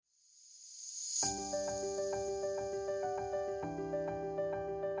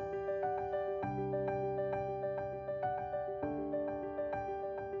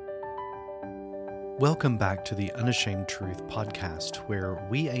Welcome back to the Unashamed Truth podcast, where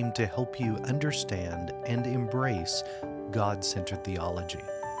we aim to help you understand and embrace God-centered theology.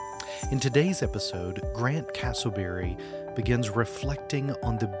 In today's episode, Grant Castleberry begins reflecting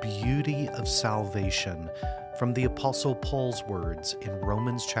on the beauty of salvation from the Apostle Paul's words in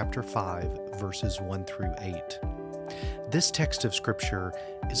Romans chapter 5, verses 1 through 8. This text of Scripture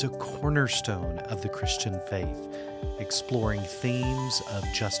is a cornerstone of the Christian faith, exploring themes of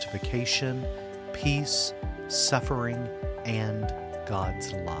justification, peace, suffering, and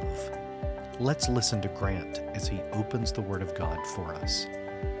God's love. Let's listen to Grant as he opens the Word of God for us.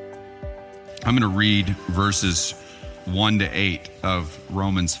 I'm going to read verses 1 to 8 of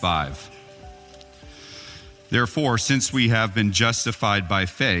Romans 5. Therefore, since we have been justified by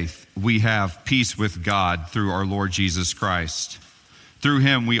faith, we have peace with God through our Lord Jesus Christ. Through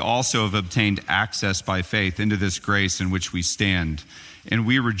him we also have obtained access by faith into this grace in which we stand, and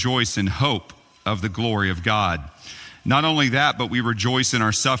we rejoice in hope of the glory of God. Not only that, but we rejoice in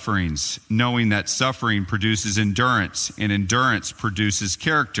our sufferings, knowing that suffering produces endurance, and endurance produces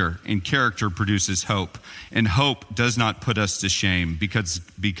character, and character produces hope. And hope does not put us to shame,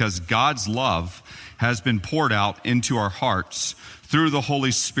 because God's love has been poured out into our hearts through the Holy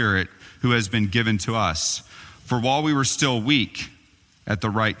Spirit who has been given to us. For while we were still weak, at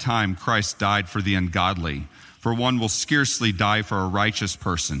the right time Christ died for the ungodly. For one will scarcely die for a righteous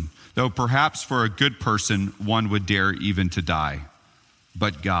person, though perhaps for a good person one would dare even to die.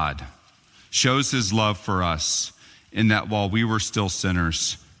 But God shows his love for us in that while we were still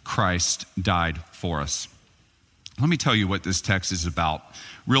sinners, Christ died for us. Let me tell you what this text is about,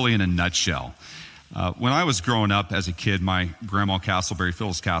 really in a nutshell. When I was growing up as a kid, my grandma Castleberry,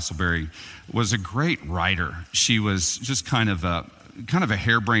 Phyllis Castleberry, was a great writer. She was just kind of a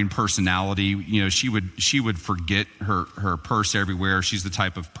harebrained personality. You know, she would forget her purse everywhere. She's the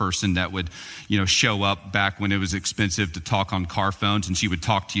type of person that would, show up back when it was expensive to talk on car phones, and she would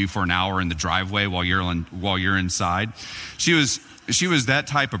talk to you for an hour in the driveway while you're inside. She was that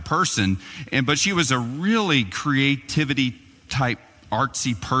type of person, but she was a really creativity type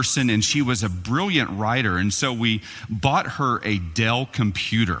artsy person, and she was a brilliant writer. And so we bought her a Dell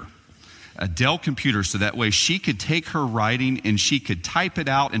computer so that way she could take her writing and she could type it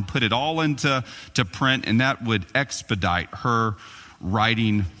out and put it all into print, and that would expedite her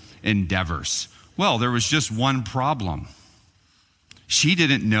writing endeavors. Well, there was just one problem. She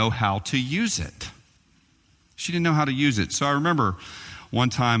didn't know how to use it. So I remember one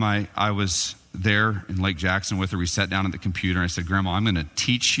time I was there in Lake Jackson with her. We sat down at the computer and I said, Grandma, I'm going to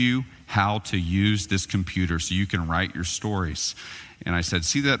teach you how to use this computer so you can write your stories. And I said,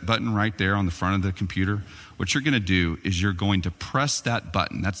 see that button right there on the front of the computer? What you're going to do is you're going to press that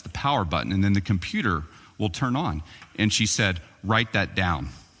button. That's the power button. And then the computer will turn on. And she said, write that down.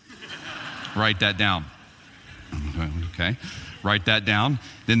 Write that down. Okay. Write that down.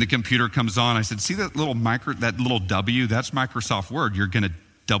 Then the computer comes on. I said, see that little W? That's Microsoft Word. You're going to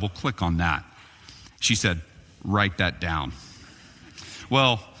double click on that. She said, write that down.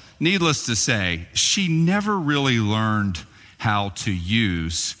 Well, needless to say, she never really learned how to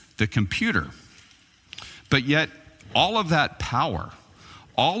use the computer. But yet, all of that power,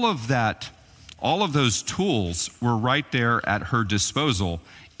 all of those tools were right there at her disposal,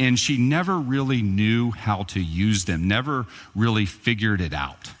 and she never really knew how to use them, never really figured it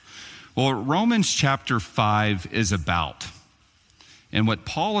out. Well, what Romans chapter 5 is about, and what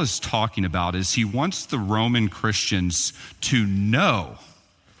Paul is talking about, is he wants the Roman Christians to know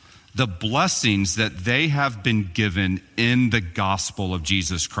the blessings that they have been given in the gospel of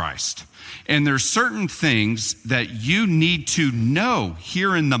Jesus Christ. And there's certain things that you need to know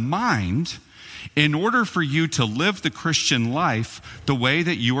here in the mind in order for you to live the Christian life the way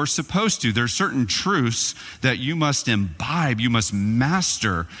that you are supposed to. There's certain truths that you must imbibe, you must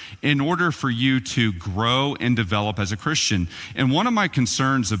master in order for you to grow and develop as a Christian. And one of my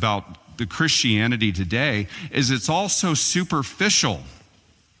concerns about the Christianity today is it's all so superficial.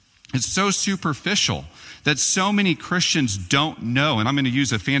 It's so superficial that so many Christians don't know, and I'm going to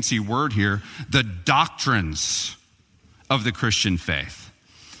use a fancy word here, the doctrines of the Christian faith.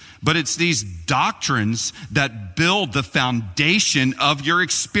 But it's these doctrines that build the foundation of your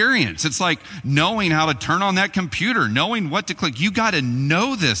experience. It's like knowing how to turn on that computer, knowing what to click. You got to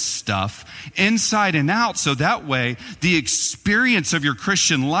know this stuff inside and out, so that way the experience of your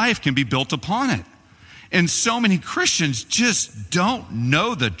Christian life can be built upon it. And so many Christians just don't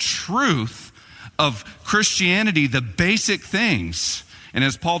know the truth of Christianity, the basic things. And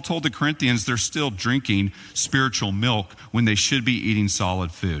as Paul told the Corinthians, they're still drinking spiritual milk when they should be eating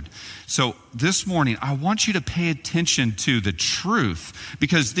solid food. So this morning, I want you to pay attention to the truth,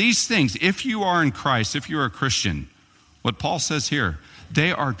 because these things, if you are in Christ, if you're a Christian, what Paul says here,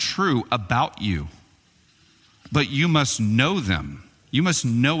 they are true about you, but you must know them. You must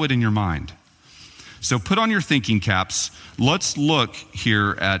know it in your mind. So put on your thinking caps. Let's look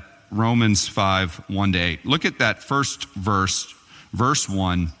here at Romans 5, 1-8. Look at that first verse, verse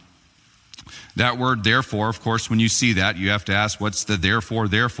 1. That word therefore, of course, when you see that, you have to ask, what's the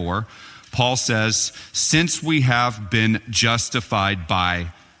therefore? Paul says, since we have been justified by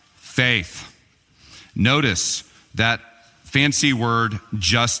faith. Notice that fancy word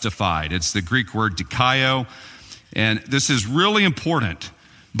justified. It's the Greek word dikaio, and this is really important.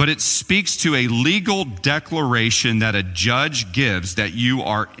 But it speaks to a legal declaration that a judge gives that you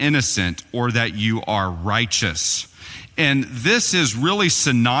are innocent or that you are righteous. And this is really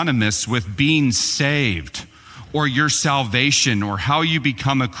synonymous with being saved or your salvation or how you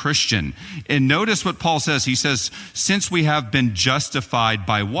become a Christian. And notice what Paul says. He says, since we have been justified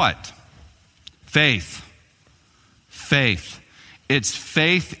by what? Faith. Faith. It's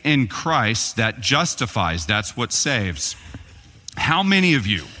faith in Christ that justifies. That's what saves. How many of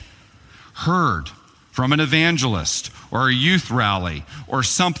you heard from an evangelist or a youth rally or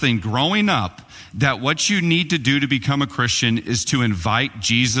something growing up that what you need to do to become a Christian is to invite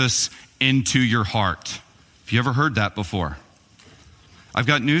Jesus into your heart? Have you ever heard that before? I've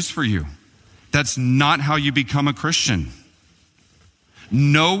got news for you. That's not how you become a Christian.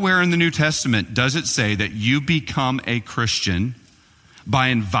 Nowhere in the New Testament does it say that you become a Christian by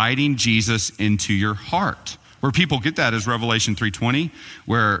inviting Jesus into your heart. Where people get that is Revelation 3:20,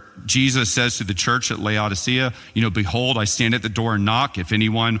 where Jesus says to the church at Laodicea, behold, I stand at the door and knock. If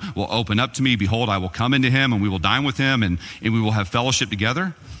anyone will open up to me, behold, I will come into him and we will dine with him and we will have fellowship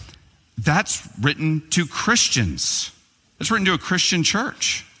together. That's written to Christians. That's written to a Christian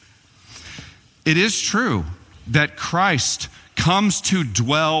church. It is true that Christ comes to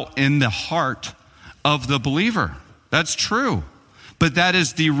dwell in the heart of the believer. That's true. But that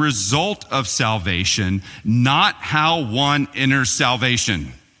is the result of salvation, not how one enters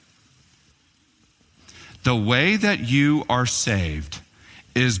salvation. The way that you are saved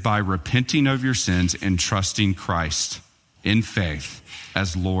is by repenting of your sins and trusting Christ in faith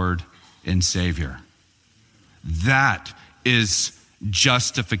as Lord and Savior. That is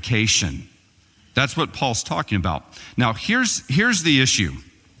justification. That's what Paul's talking about. Now, here's the issue.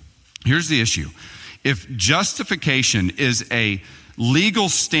 Here's the issue. If justification is a legal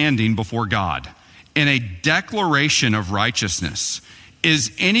standing before God and a declaration of righteousness,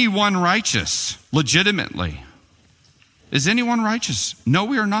 is anyone righteous legitimately? Is anyone righteous? No,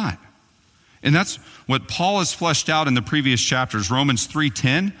 we are not. And that's what Paul has fleshed out in the previous chapters. Romans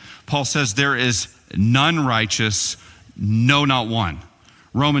 3:10, Paul says there is none righteous, no, not one.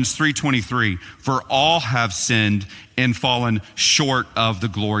 Romans 3:23, for all have sinned and fallen short of the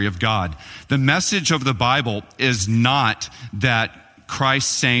glory of God. The message of the Bible is not that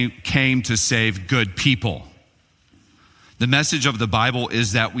Christ came to save good people. The message of the Bible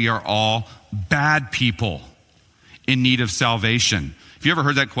is that we are all bad people in need of salvation. Have you ever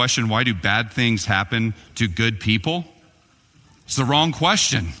heard that question, why do bad things happen to good people? It's the wrong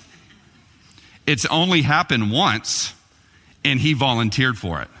question. It's only happened once, and he volunteered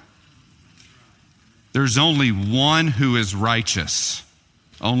for it. There's only one who is righteous.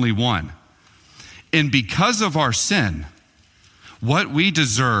 Only one. And because of our sin, what we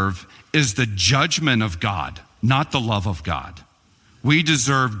deserve is the judgment of God, not the love of God. We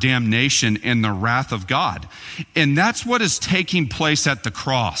deserve damnation and the wrath of God. And that's what is taking place at the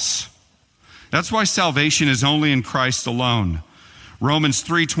cross. That's why salvation is only in Christ alone. Romans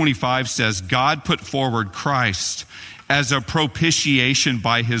 3:25 says, God put forward Christ as a propitiation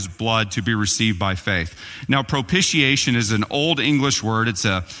by his blood to be received by faith. Now, propitiation is an old English word. It's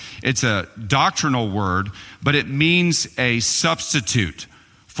a doctrinal word, but it means a substitute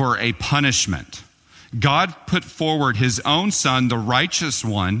for a punishment. God put forward his own son, the righteous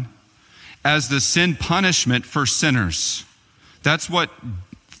one, as the sin punishment for sinners. That's what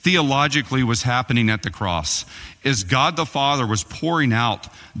theologically was happening at the cross, is God the Father was pouring out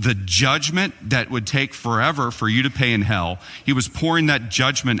the judgment that would take forever for you to pay in hell. He was pouring that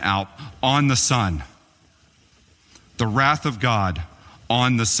judgment out on the Son. The wrath of God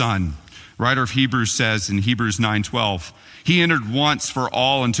on the Son. Writer of Hebrews says in Hebrews 9:12, he entered once for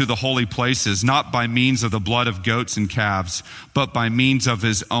all into the holy places, not by means of the blood of goats and calves, but by means of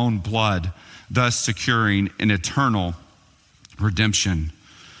his own blood, thus securing an eternal redemption.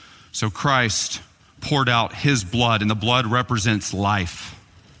 So Christ poured out his blood, and the blood represents life.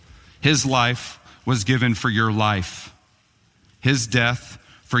 His life was given for your life. His death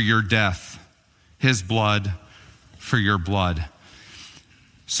for your death. His blood for your blood.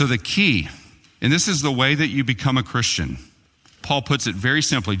 So the key, and this is the way that you become a Christian. Paul puts it very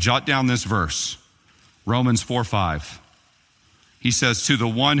simply. Jot down this verse, Romans 4:5. He says, to the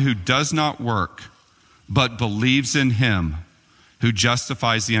one who does not work, but believes in him who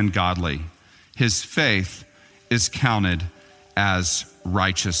justifies the ungodly, his faith is counted as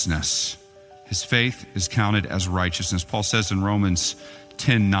righteousness. His faith is counted as righteousness. Paul says in Romans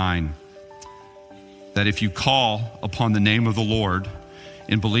 10:9 that if you call upon the name of the Lord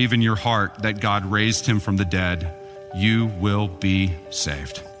and believe in your heart that God raised him from the dead, you will be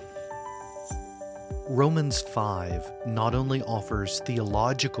saved. Romans 5 not only offers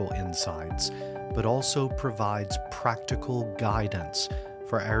theological insights, but also provides practical guidance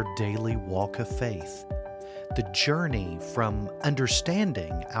for our daily walk of faith. The journey from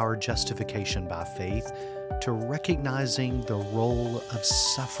understanding our justification by faith to recognizing the role of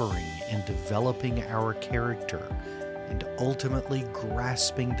suffering in developing our character and ultimately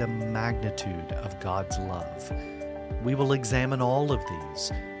grasping the magnitude of God's love. We will examine all of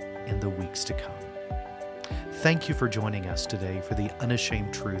these in the weeks to come. Thank you for joining us today for the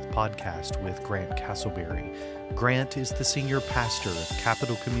Unashamed Truth podcast with Grant Castleberry. Grant is the senior pastor of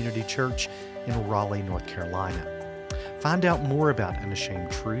Capital Community Church in Raleigh, North Carolina. Find out more about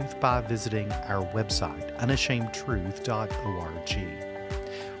Unashamed Truth by visiting our website, unashamedtruth.org.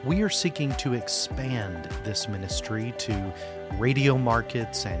 We are seeking to expand this ministry to radio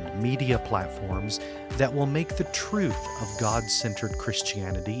markets and media platforms that will make the truth of God-centered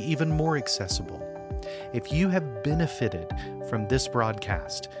Christianity even more accessible. If you have benefited from this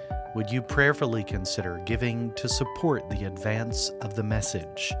broadcast, would you prayerfully consider giving to support the advance of the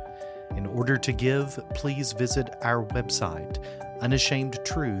message? In order to give, please visit our website,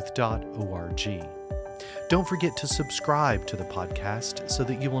 unashamedtruth.org. Don't forget to subscribe to the podcast so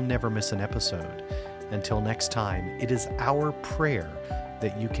that you will never miss an episode. Until next time, it is our prayer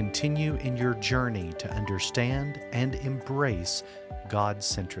that you continue in your journey to understand and embrace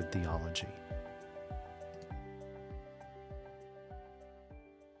God-centered theology.